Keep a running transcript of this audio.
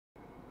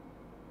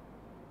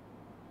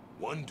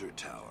Wonder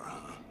Tower,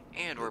 huh?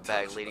 And we're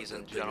back, ladies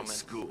and gentlemen.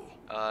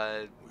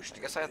 I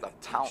guess I have to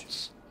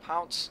pounce.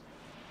 Pounce?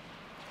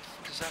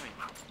 What does that mean?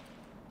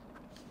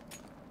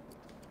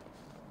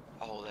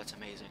 Oh, that's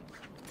amazing.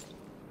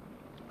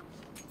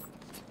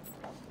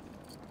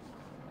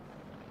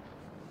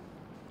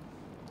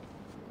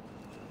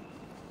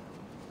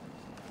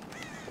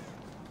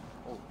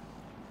 Oh.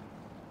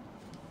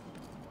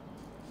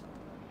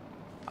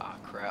 Ah,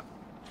 crap.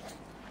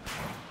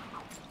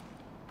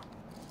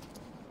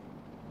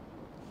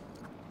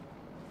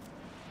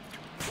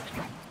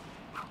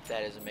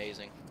 That is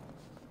amazing.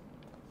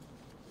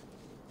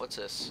 What's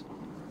this?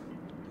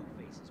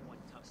 Two-Face is one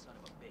tough son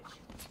of a bitch.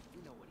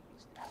 You know what he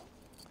used to do.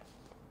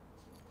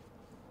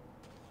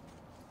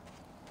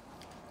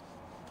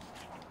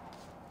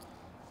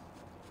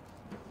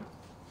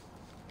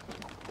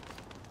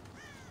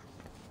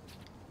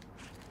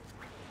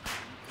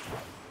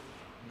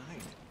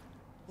 Night.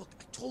 Look,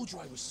 I told you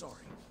I was sorry.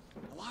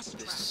 I lost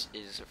track. This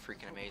is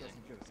freaking amazing.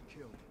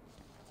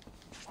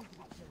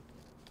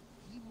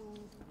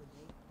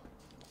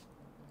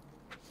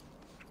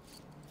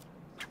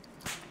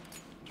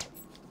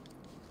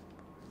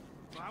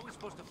 Well, how are we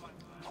supposed to find...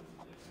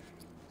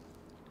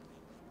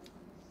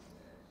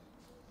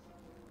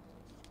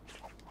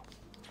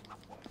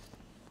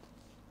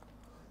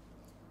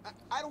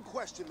 I don't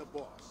question the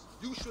boss.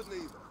 You shouldn't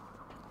either.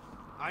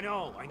 I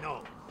know.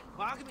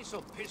 Well, how can you be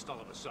so pissed all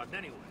of a sudden,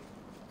 anyway?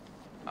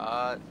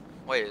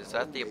 Wait, is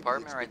that the Maybe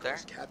apartment it's right there?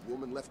 because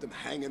Catwoman left him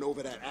hanging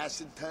over that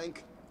acid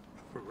tank.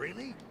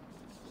 Really?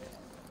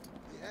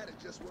 He had it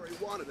just where he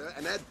wanted her,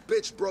 and that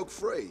bitch broke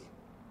free.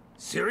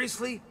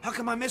 Seriously? How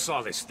come I miss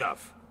all this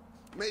stuff?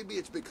 Maybe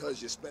it's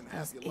because you spent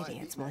half Those your life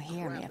idiots eating will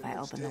hear me crap if in I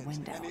those open the tins,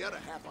 window. and the other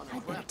half on a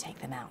I'd better crap. take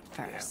them out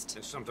first.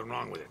 There's something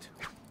wrong with it.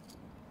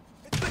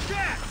 It's the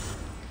cat!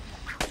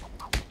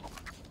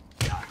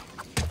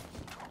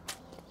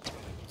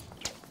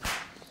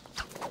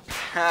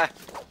 Ha!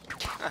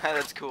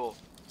 That's cool.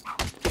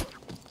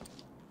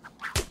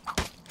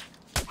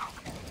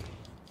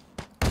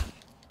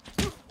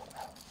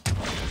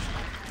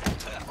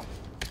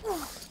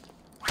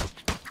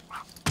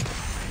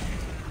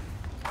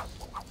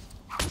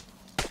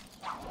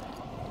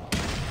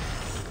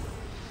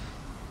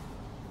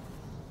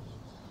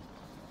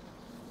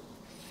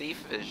 Thief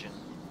vision.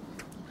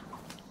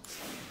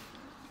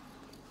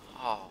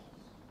 Oh.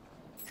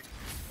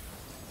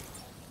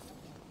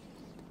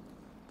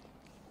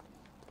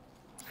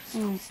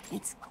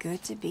 It's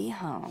good to be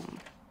home.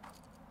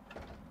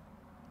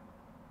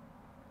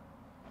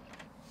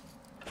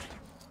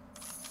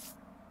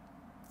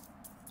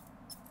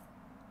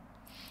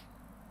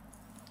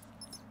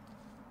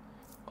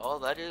 Well,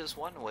 that is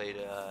one way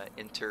to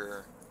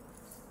enter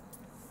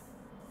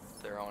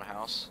their own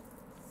house.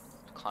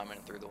 Climbing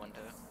through the window.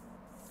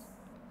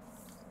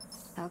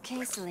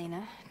 Okay,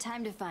 Selena,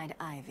 time to find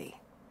Ivy.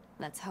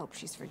 Let's hope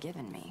she's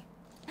forgiven me.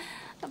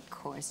 Of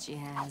course she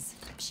has.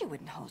 She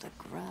wouldn't hold a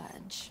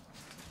grudge.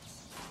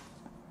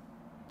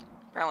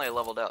 Apparently I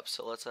leveled up,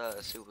 so let's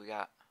see what we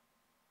got.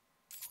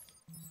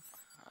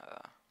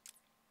 What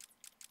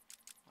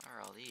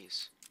are all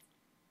these?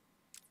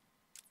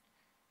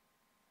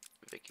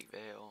 Vicky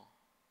Vale,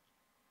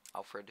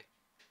 Alfred,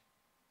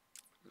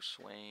 Bruce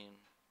Wayne,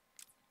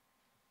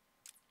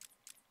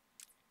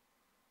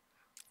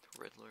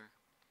 the Riddler,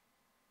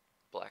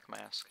 Black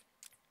Mask,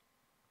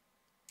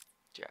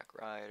 Jack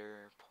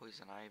Ryder,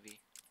 Poison Ivy.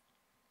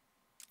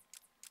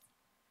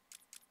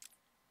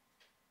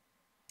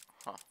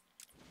 Huh.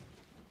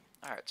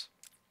 Alright.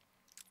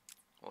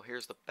 Well,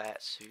 here's the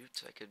bat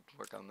suit. I could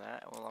work on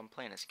that. Well, I'm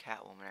playing as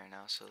Catwoman right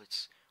now, so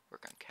let's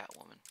work on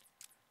Catwoman.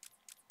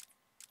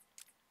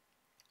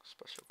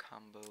 Special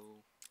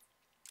combo.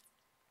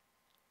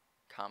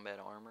 Combat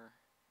armor.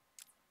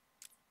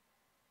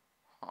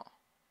 Huh.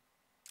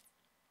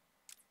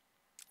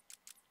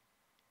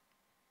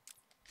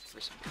 For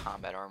some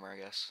combat armor, I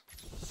guess.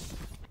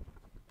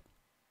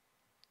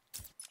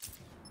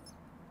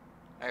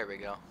 There we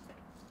go.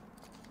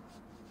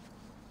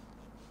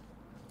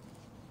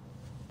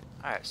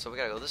 Alright, so we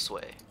gotta go this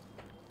way.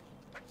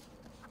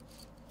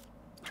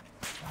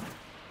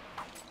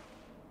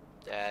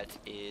 That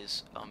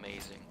is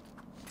amazing.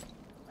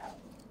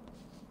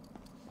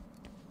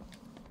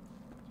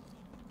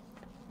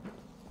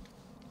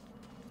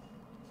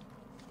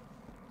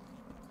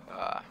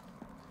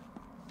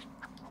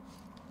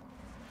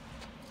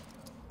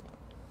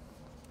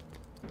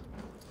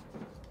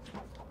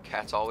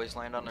 Cats always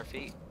land on their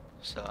feet,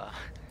 so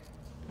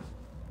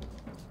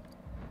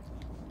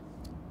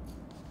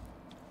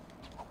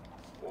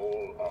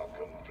All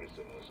Arkham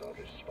prisoners are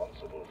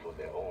responsible for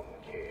their own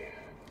care.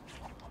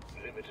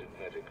 Limited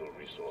medical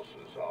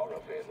resources are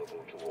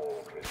available to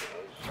all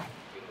prisoners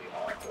in the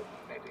Arkham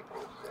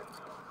Medical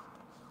Center.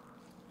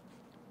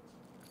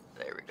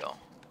 there we go.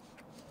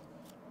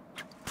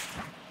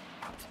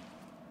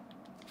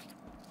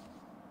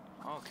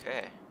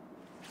 Okay.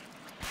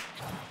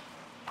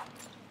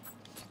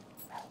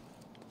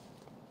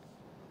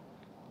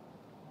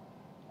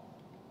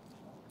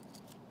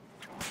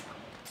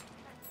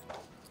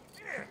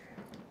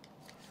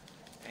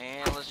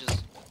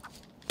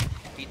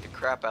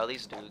 crap out of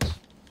these dudes.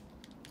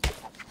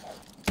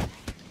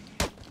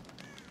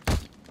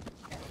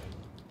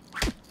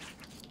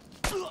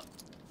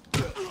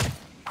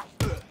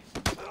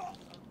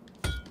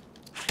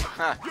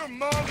 Huh. Your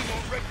mom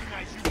won't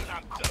recognize you when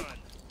I'm done.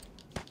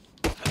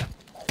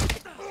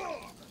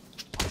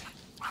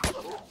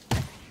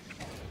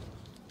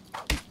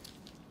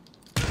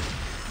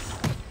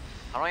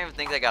 I don't even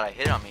think they got a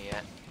hit on me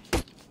yet.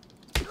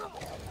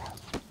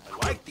 I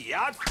like the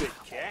outfit,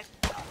 Cat.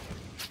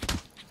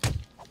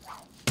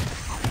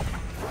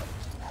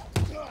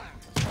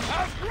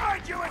 I'll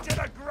grind you into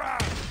the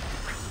ground!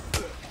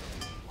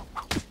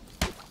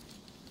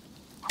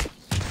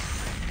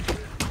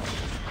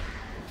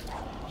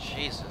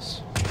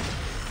 Jesus.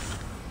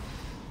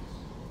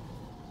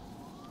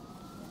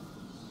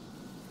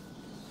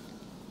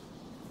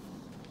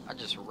 I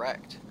just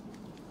wrecked.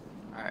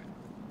 Alright.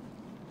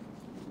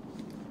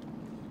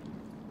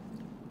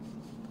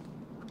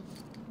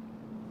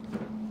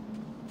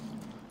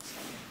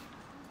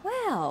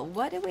 Well,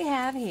 what do we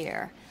have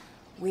here?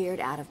 Weird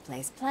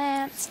out-of-place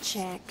plants,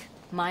 check.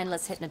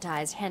 Mindless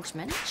hypnotized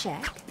henchmen,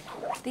 check.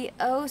 The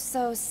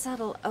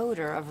oh-so-subtle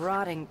odor of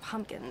rotting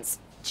pumpkins,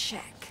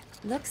 check.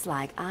 Looks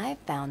like I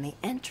found the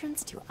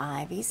entrance to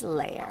Ivy's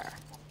lair.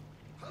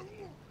 Who's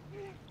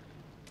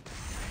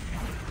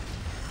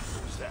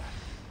that?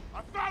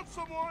 I found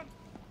someone!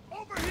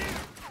 Over here!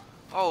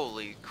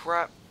 Holy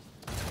crap.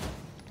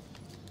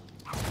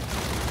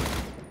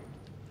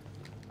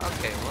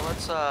 Okay, well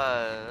let's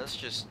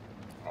just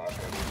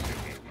Arkham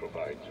City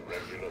provides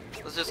regular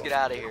let's just get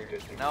out of here.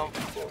 No?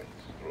 points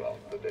throughout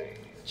the day.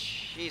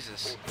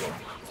 Jesus.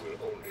 Drops will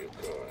only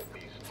occur at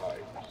these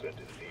times and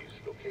in these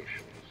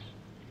locations.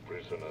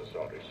 Prisoners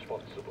are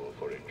responsible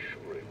for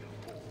ensuring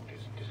food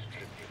is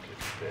distributed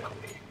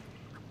fairly.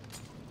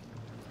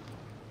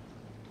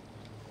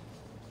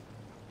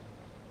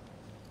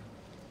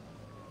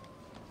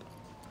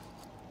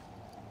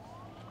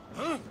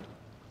 Huh?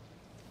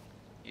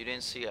 You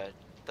didn't see a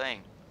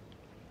thing.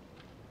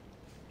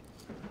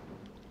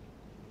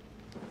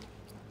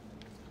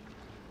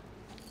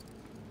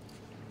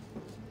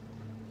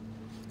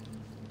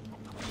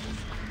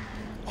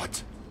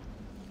 What?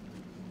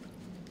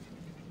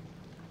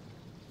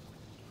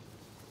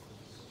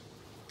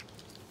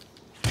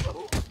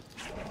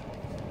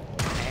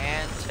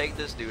 And take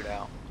this dude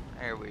out.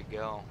 There we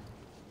go.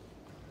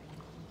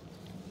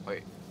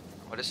 Wait,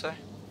 what did it say?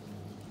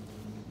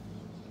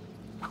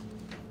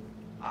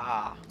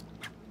 Ah.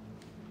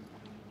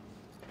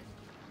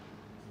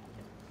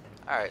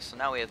 Alright, so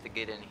now we have to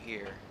get in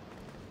here.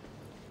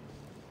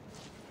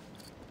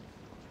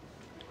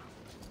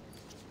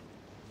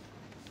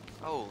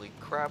 Holy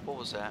crap, what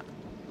was that?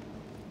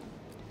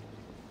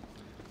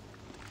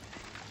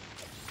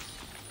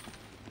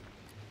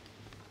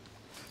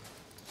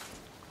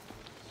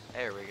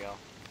 There we go.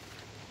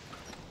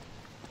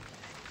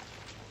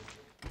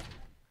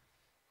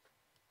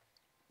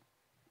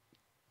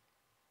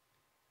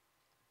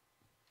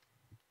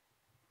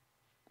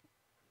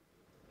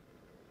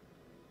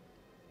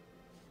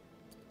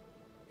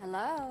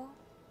 Hello?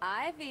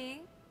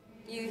 Ivy?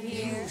 You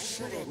here? You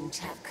shouldn't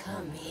have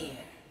come here.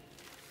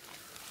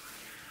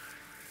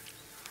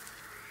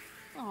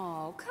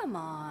 Oh, come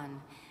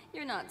on.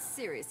 You're not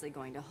seriously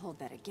going to hold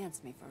that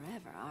against me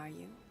forever, are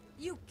you?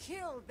 You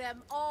killed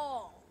them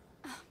all.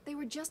 They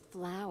were just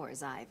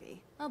flowers,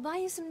 Ivy. I'll buy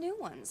you some new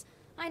ones.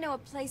 I know a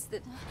place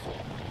that...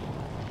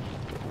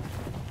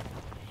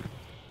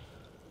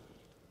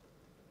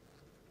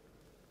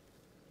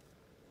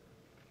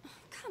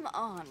 Come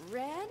on,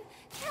 Red.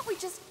 Can't we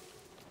just...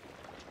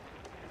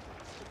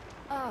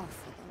 Oh,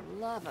 for the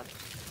love of...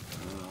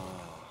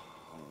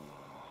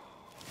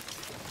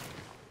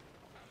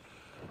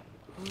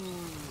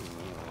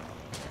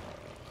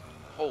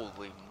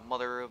 Holy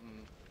mother of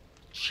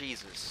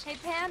Jesus. Hey,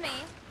 Pammy,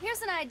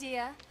 here's an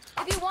idea.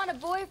 If you want a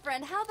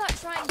boyfriend, how about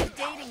trying the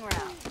dating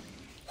route?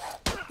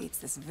 Beats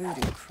this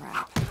voodoo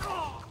crap.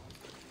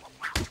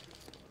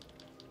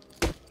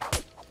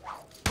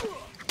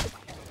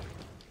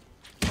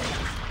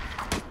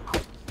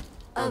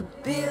 A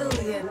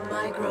billion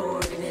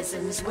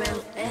microorganisms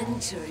will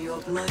enter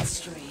your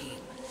bloodstream.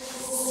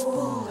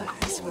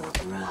 Spores will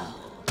grow,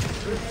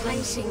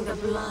 replacing the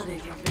blood in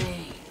your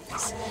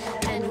veins.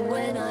 And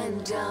when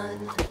I'm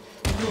done,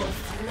 your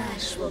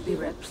flesh will be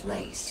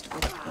replaced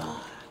with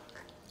bark.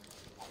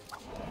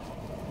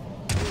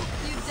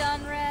 You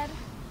done, Red?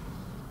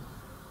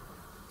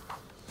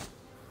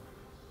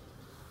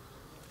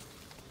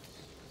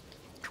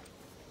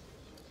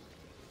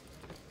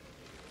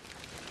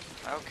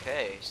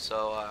 Okay,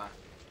 so,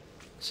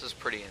 this is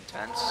pretty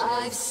intense.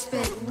 I've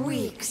spent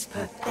weeks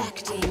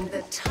perfecting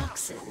the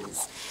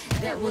toxins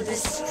that will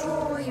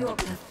destroy your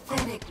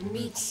pathetic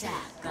meat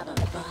sack of a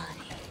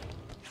body.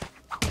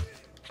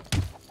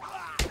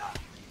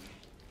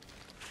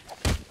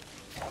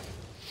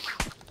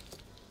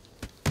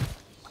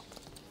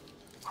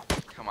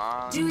 Come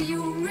on. Do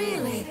you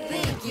really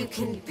think you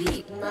can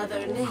beat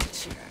Mother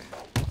Nature?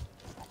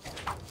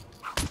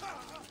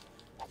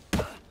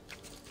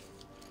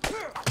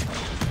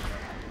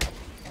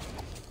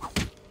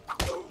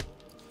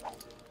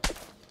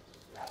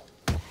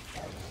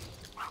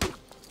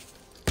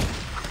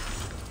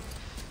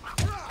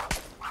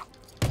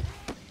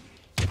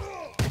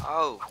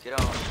 Oh, get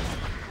on.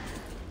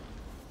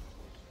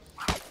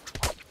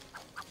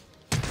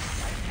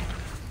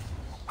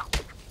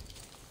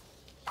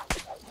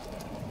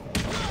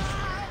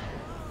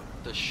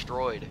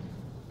 Destroyed.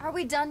 Are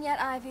we done yet,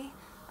 Ivy?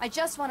 I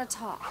just want to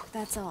talk,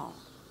 that's all.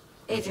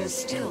 If you're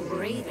still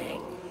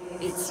breathing,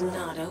 it's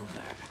not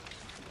over.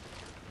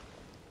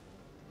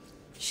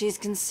 She's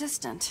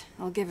consistent,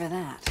 I'll give her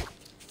that.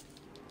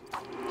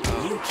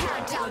 You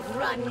can't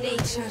outrun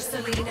nature,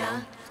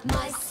 Selena.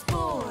 My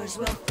spores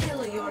will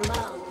fill your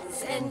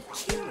lungs and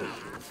kill you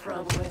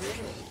from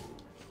within.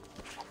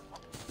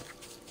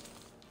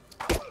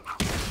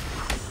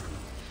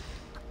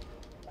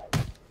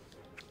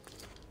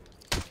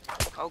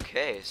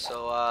 Okay,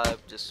 so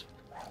just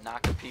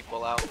knocking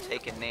people out,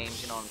 taking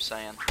names, you know what I'm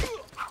saying?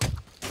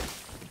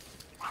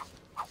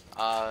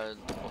 Well,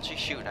 she's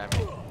shooting at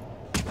me.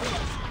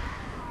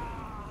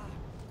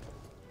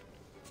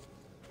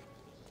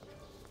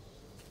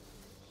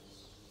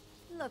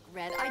 Look,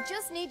 Red, I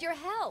just need your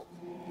help.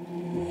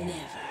 Never.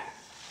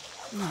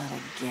 Not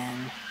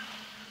again.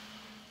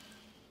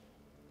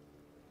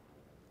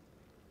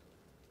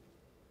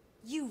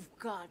 You've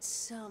got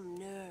some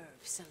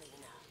nerve, Selena.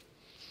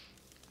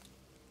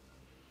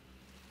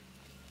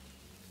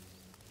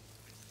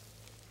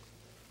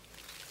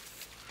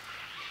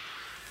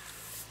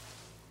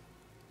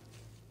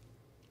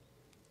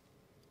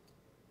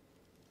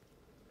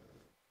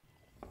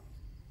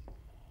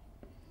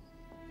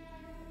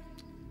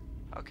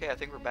 Okay, I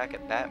think we're back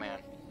at Batman.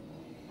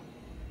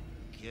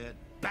 Get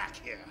back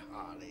here,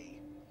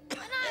 Harley. But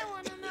I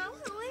want to know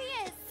who he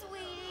is,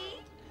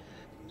 sweetie.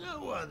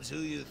 No one's who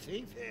you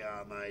think they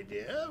are, my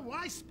dear.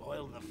 Why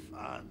spoil the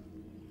fun?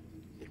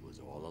 It was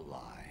all a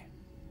lie.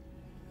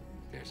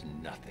 There's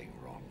nothing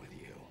wrong with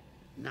you.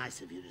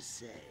 Nice of you to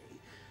say,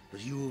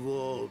 but you of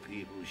all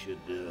people should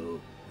know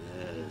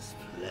there's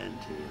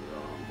plenty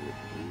wrong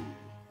with me.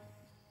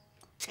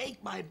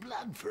 Take my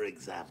blood, for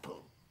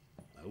example.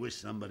 I wish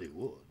somebody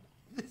would.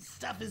 This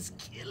stuff is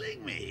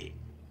killing me.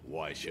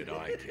 Why should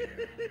I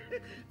care?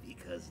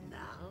 Because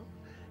now,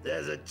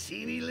 there's a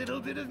teeny little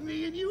bit of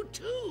me in you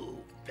too,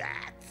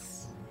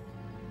 Bats.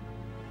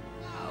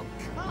 Oh,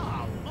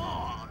 come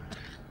on.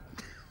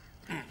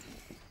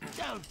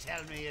 Don't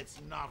tell me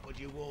it's not what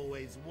you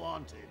always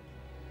wanted.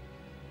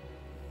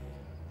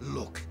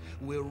 Look,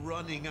 we're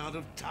running out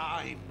of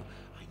time.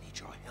 I need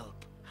your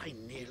help. I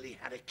nearly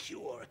had a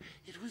cure.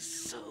 It was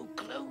so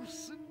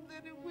close, and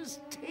then it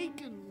was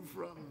taken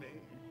from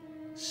me.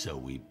 So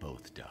we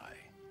both die.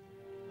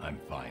 I'm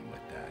fine with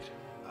that.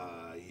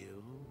 Are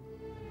you?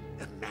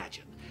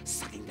 Imagine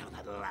sucking down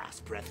that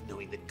last breath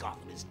knowing that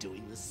Gotham is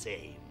doing the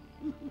same.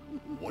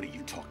 What are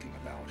you talking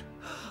about?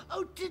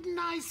 Oh, didn't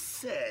I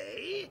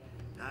say?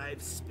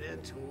 I've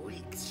spent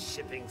weeks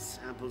shipping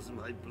samples of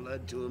my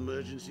blood to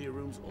emergency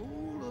rooms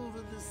all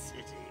over the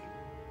city.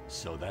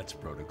 So that's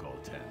Protocol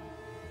 10.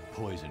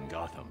 Poison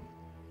Gotham.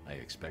 I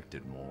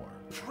expected more.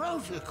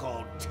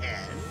 Protocol 10?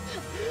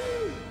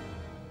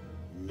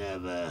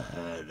 Never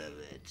heard of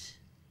it.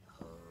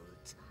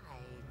 Hold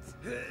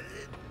tight.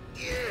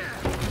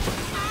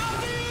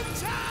 Out in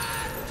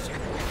touch!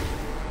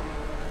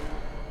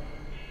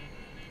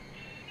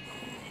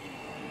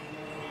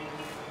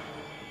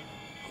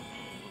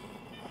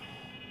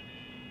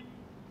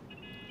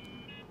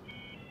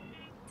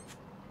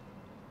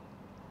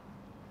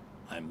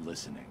 I'm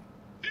listening.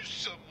 Is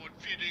someone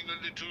feeling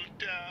a little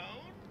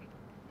down?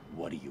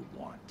 What do you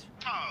want?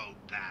 Oh,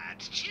 Bat,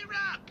 cheer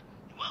up.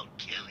 It won't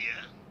kill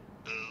you.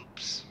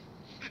 Oops.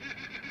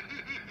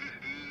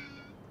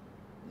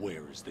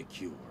 Where is the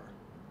cure?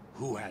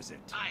 Who has it?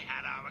 I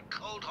had our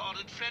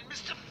cold-hearted friend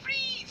Mr.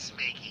 Freeze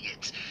making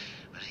it,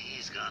 but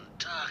he's gone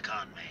dark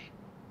on me.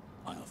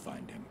 I'll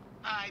find him.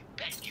 I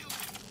bet you.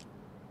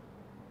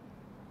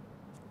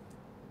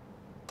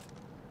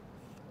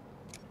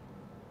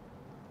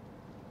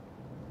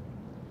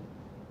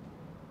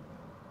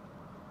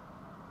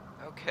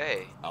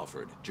 Okay.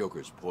 Alfred,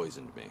 Joker's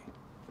poisoned me.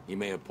 He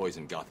may have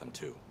poisoned Gotham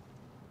too.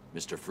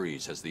 Mr.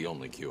 Freeze has the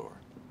only cure.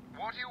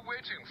 What are you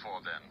waiting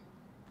for then?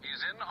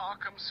 He's in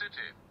Arkham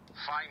City.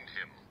 Find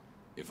him.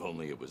 If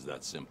only it was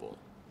that simple.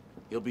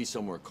 He'll be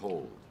somewhere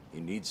cold. He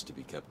needs to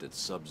be kept at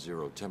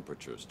sub-zero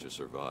temperatures to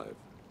survive.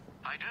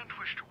 I don't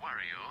wish to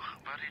worry you,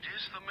 but it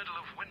is the middle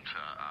of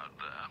winter out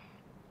there.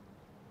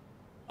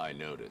 I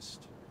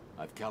noticed.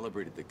 I've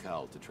calibrated the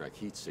cowl to track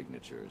heat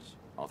signatures.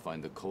 I'll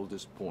find the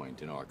coldest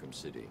point in Arkham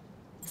City.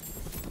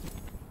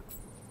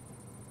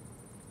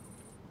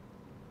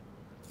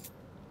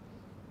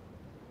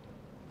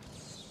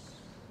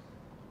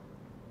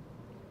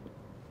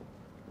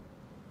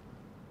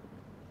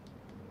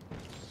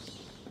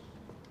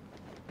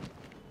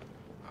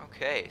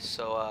 Okay,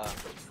 so,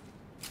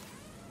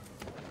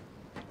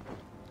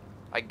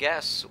 I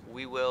guess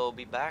we will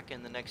be back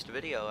in the next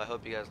video. I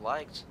hope you guys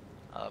liked.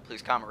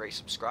 Please comment, rate,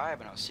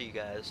 subscribe, and I'll see you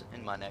guys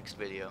in my next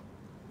video.